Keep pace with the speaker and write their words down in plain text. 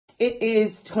It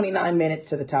is 29 minutes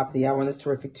to the top of the hour on this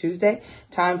terrific Tuesday.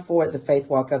 Time for the faith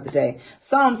walk of the day.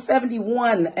 Psalm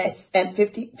 71 and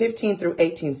 15 through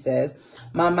 18 says,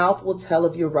 "My mouth will tell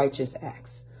of your righteous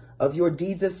acts, of your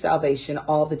deeds of salvation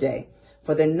all the day.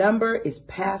 For their number is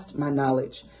past my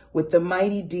knowledge. With the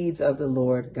mighty deeds of the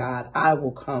Lord God, I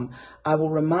will come. I will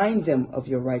remind them of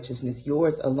your righteousness,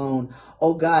 yours alone.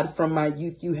 O God, from my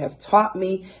youth you have taught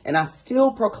me, and I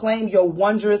still proclaim your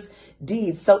wondrous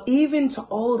deeds. So even to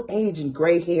old age and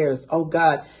gray hairs, O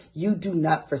God, you do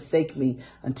not forsake me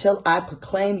until I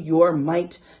proclaim your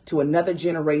might to another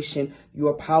generation,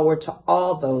 your power to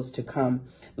all those to come."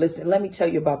 Listen, let me tell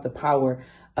you about the power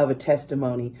of a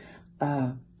testimony.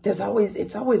 It's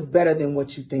always better than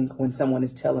what you think when someone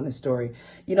is telling a story.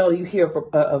 You know, you hear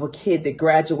of a kid that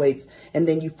graduates and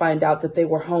then you find out that they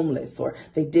were homeless, or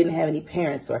they didn't have any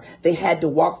parents, or they had to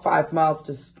walk 5 miles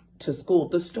to school.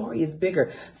 The story is bigger.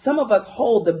 Some of us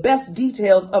hold the best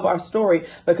details of our story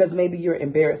because maybe you're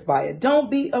embarrassed by it.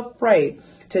 Don't be afraid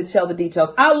to tell the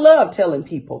details. I love telling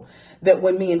people that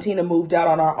when me and Tina moved out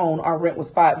on our own, our rent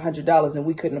was $500 and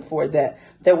we couldn't afford that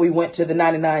we went to the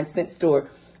 99-cent store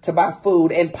to buy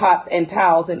food and pots and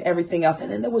towels and everything else.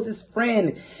 And then there was this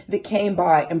friend that came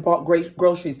by and bought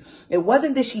groceries. It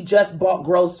wasn't that she just bought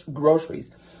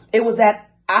groceries. It was that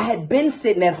I had been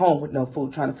sitting at home with no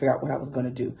food trying to figure out what I was going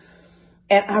to do.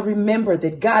 And I remember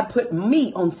that God put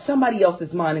me on somebody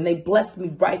else's mind and they blessed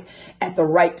me right at the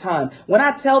right time. When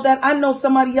I tell that, I know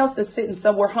somebody else that's sitting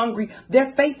somewhere hungry,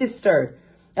 their faith is stirred.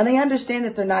 And they understand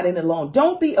that they're not in it alone.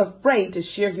 Don't be afraid to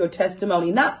share your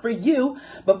testimony, not for you,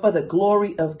 but for the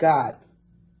glory of God.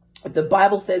 The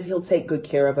Bible says he'll take good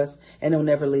care of us and he'll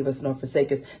never leave us nor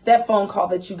forsake us. That phone call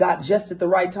that you got just at the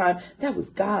right time, that was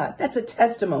God. That's a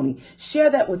testimony. Share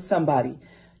that with somebody.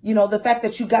 You know, the fact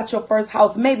that you got your first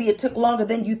house, maybe it took longer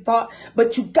than you thought,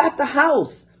 but you got the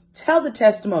house. Tell the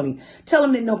testimony. Tell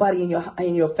them that nobody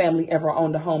in your family ever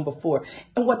owned a home before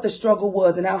and what the struggle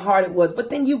was and how hard it was, but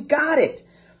then you got it.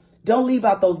 Don't leave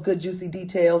out those good, juicy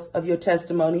details of your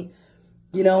testimony,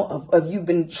 you know, of you've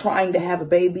been trying to have a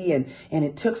baby and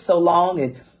it took so long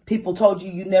and people told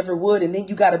you never would. And then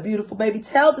you got a beautiful baby.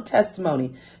 Tell the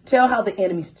testimony. Tell how the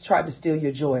enemy tried to steal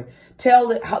your joy.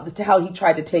 Tell how he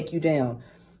tried to take you down.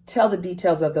 Tell the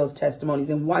details of those testimonies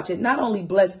and watch it not only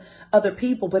bless other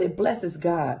people, but it blesses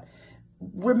God.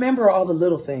 Remember all the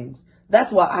little things.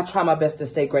 That's why I try my best to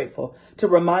stay grateful, to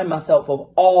remind myself of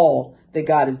all that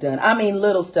God has done. I mean,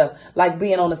 little stuff like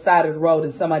being on the side of the road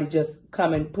and somebody just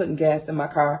coming, putting gas in my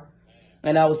car.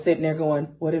 And I was sitting there going,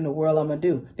 what in the world I'm going to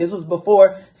do? This was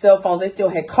before cell phones. They still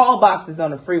had call boxes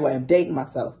on the freeway. I'm dating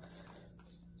myself.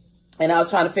 And I was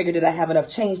trying to figure, did I have enough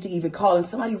change to even call? And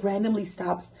somebody randomly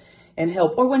stops and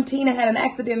help. Or when Tina had an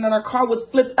accident and her car was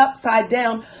flipped upside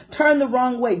down, turned the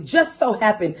wrong way. Just so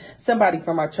happened somebody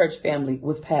from our church family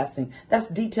was passing. That's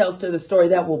details to the story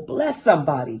that will bless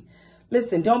somebody.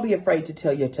 Listen, don't be afraid to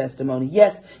tell your testimony.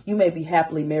 Yes, you may be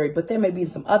happily married, but there may be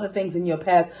some other things in your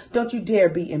past. Don't you dare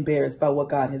be embarrassed by what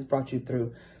God has brought you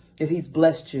through. If he's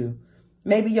blessed you,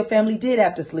 maybe your family did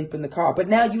have to sleep in the car, but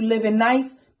now you living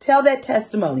nice. Tell that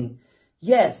testimony.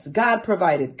 Yes, God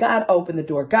provided. God opened the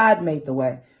door. God made the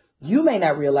way. You may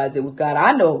not realize it was God.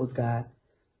 I know it was God.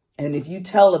 And if you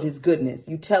tell of his goodness,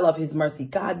 you tell of his mercy,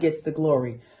 God gets the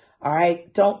glory. All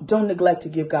right. Don't neglect to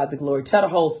give God the glory. Tell the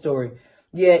whole story.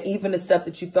 Yeah, even the stuff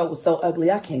that you felt was so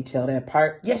ugly, I can't tell that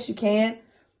part. Yes, you can.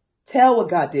 Tell what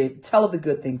God did. Tell of the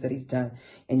good things that he's done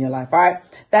in your life. All right.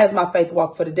 That is my faith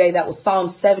walk for today. That was Psalm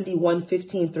 71,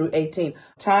 15 through 18.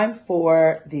 Time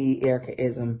for the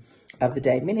Ericaism of the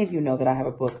day. Many of you know that I have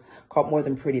a book called More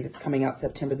Than Pretty that's coming out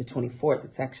September the 24th.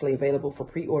 It's actually available for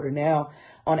pre-order now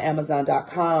on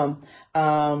Amazon.com.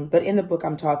 But in the book,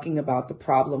 I'm talking about the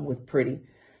problem with pretty.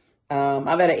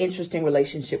 I've had an interesting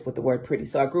relationship with the word pretty.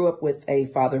 So I grew up with a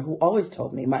father who always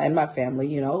told me, my family,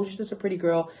 you know, she's just a pretty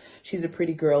girl. She's a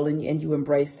pretty girl. And you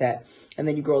embrace that. And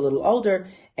then you grow a little older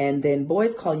and then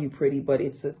boys call you pretty, but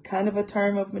it's a kind of a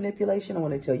term of manipulation. I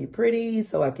want to tell you pretty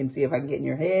so I can see if I can get in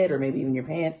your head or maybe even your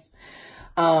pants.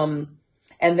 And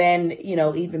then, you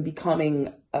know, even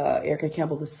becoming Erica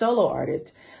Campbell, the solo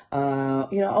artist, you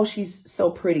know, oh, she's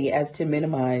so pretty, as to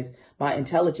minimize my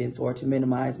intelligence or to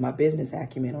minimize my business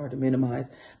acumen or to minimize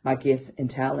my gifts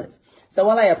and talents. So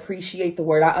while I appreciate the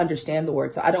word, I understand the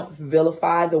word. So I don't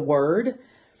vilify the word,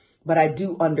 but I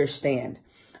do understand.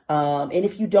 And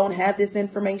if you don't have this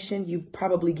information, you've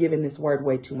probably given this word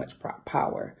way too much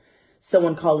power.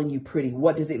 Someone calling you pretty,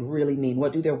 what does it really mean?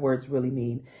 What do their words really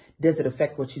mean? Does it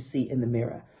affect what you see in the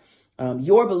mirror?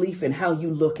 Your belief in how you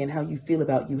look and how you feel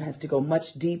about you has to go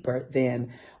much deeper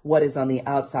than what is on the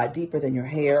outside, deeper than your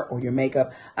hair or your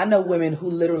makeup. I know women who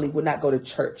literally would not go to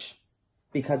church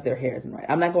because their hair isn't right.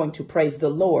 I'm not going to praise the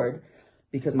Lord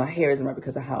because my hair isn't right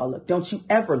because of how I look. Don't you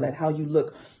ever let how you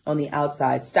look on the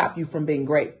outside stop you from being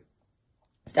great.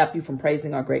 Stop you from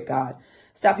praising our great God.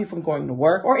 Stop you from going to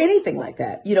work or anything like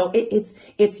that. You know,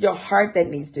 it's your heart that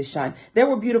needs to shine. There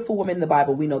were beautiful women in the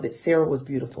Bible. We know that Sarah was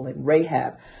beautiful and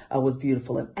Rahab was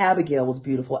beautiful and Abigail was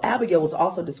beautiful. Abigail was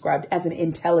also described as an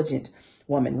intelligent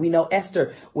woman. We know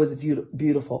Esther was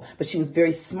beautiful, but she was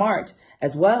very smart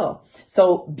as well.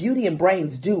 So beauty and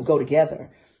brains do go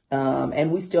together.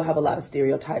 And we still have a lot of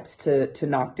stereotypes to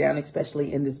knock down,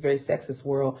 especially in this very sexist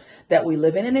world that we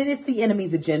live in. And it is the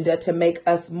enemy's agenda to make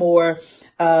us more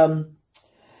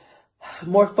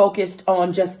focused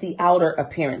on just the outer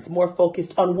appearance, more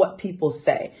focused on what people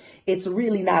say. It's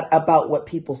really not about what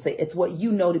people say. It's what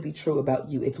you know to be true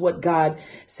about you. It's what God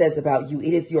says about you.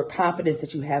 It is your confidence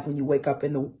that you have when you wake up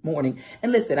in the morning.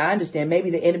 And listen, I understand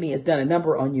maybe the enemy has done a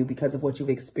number on you because of what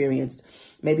you've experienced.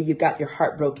 Maybe you got your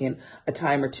heart broken a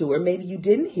time or two, or maybe you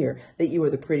didn't hear that you were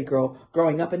the pretty girl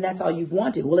growing up and that's all you've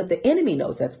wanted. Well, if the enemy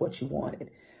knows that's what you wanted,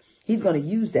 he's going to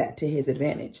use that to his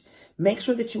advantage. Make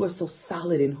sure that you are so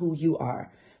solid in who you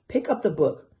are. Pick up the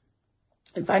book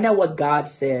and find out what God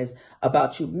says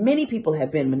about you. Many people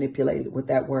have been manipulated with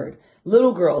that word.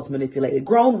 Little girls manipulated,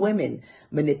 grown women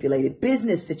manipulated,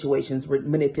 business situations were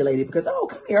manipulated because, oh,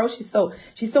 come here. Oh, she's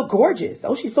so gorgeous.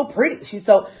 Oh, she's so pretty. She's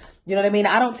so, you know what I mean?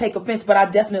 I don't take offense, but I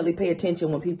definitely pay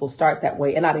attention when people start that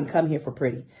way. And I didn't come here for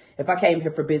pretty. If I came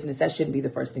here for business, that shouldn't be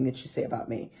the first thing that you say about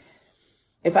me.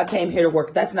 If I came here to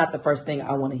work, that's not the first thing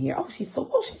I want to hear. Oh, she's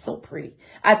so pretty.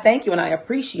 I thank you and I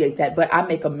appreciate that, but I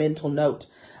make a mental note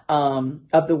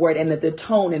of the word and the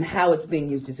tone and how it's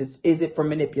being used. Is it for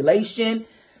manipulation?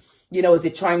 You know, is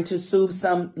it trying to soothe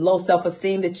some low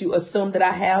self-esteem that you assume that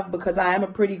I have because I am a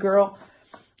pretty girl?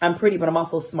 I'm pretty, but I'm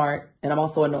also smart and I'm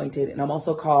also anointed and I'm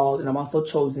also called and I'm also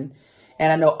chosen.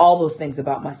 And I know all those things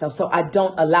about myself. So I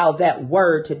don't allow that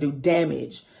word to do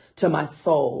damage to my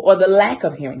soul, or the lack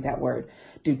of hearing that word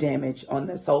do damage on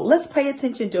the soul. Let's pay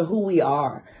attention to who we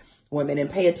are, women, and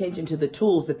pay attention to the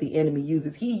tools that the enemy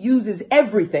uses. He uses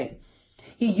everything.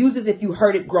 He uses if you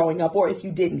heard it growing up or if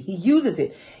you didn't. He uses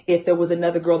it if there was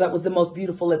another girl that was the most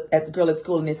beautiful at the girl at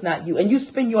school and it's not you. And you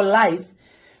spend your life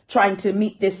trying to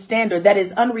meet this standard that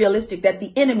is unrealistic, that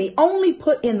the enemy only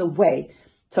put in the way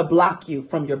to block you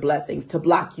from your blessings, to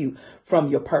block you from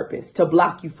your purpose, to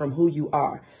block you from who you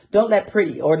are. Don't let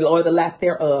pretty or the lack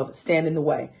thereof stand in the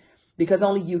way, because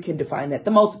only you can define that.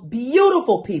 The most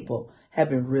beautiful people have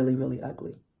been really, really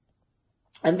ugly.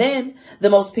 And then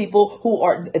there are some people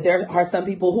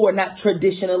who are not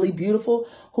traditionally beautiful,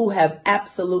 who have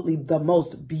absolutely the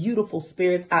most beautiful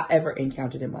spirits I ever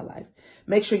encountered in my life.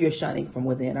 Make sure you're shining from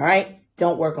within. All right.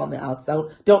 Don't work on the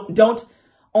outside. Don't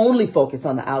only focus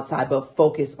on the outside, but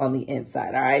focus on the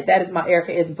inside. All right. That is my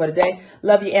Ericaism for today.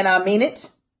 Love you. And I mean it.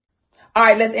 All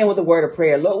right, let's end with a word of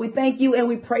prayer. Lord, we thank you and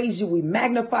we praise you. We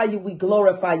magnify you. We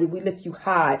glorify you. We lift you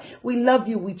high. We love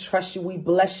you. We trust you. We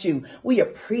bless you. We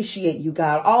appreciate you,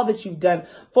 God, all that you've done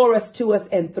for us, to us,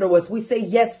 and through us. We say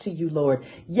yes to you, Lord.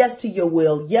 Yes to your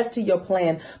will. Yes to your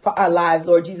plan for our lives,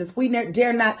 Lord Jesus. We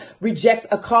dare not reject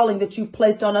a calling that you've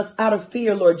placed on us out of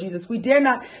fear, Lord Jesus. We dare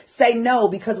not say no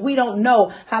because we don't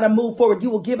know how to move forward. You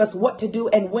will give us what to do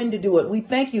and when to do it. We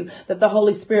thank you that the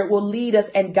Holy Spirit will lead us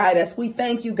and guide us. We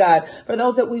thank you, God, for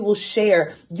those that we will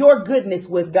share your goodness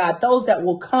with, God, those that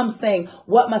will come saying,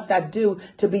 what must I do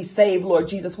to be saved, Lord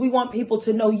Jesus? We want people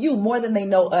to know you more than they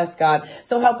know us, God.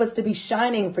 So help us to be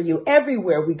shining for you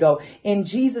everywhere we go. In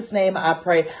Jesus' name, I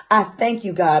pray. I thank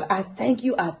you, God. I thank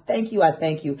you. I thank you. I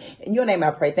thank you. In your name, I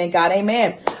pray. Thank God.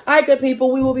 Amen. All right, good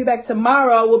people. We will be back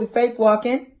tomorrow. We'll be faith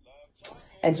walking.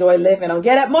 Enjoy living on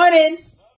Get Up Mornings.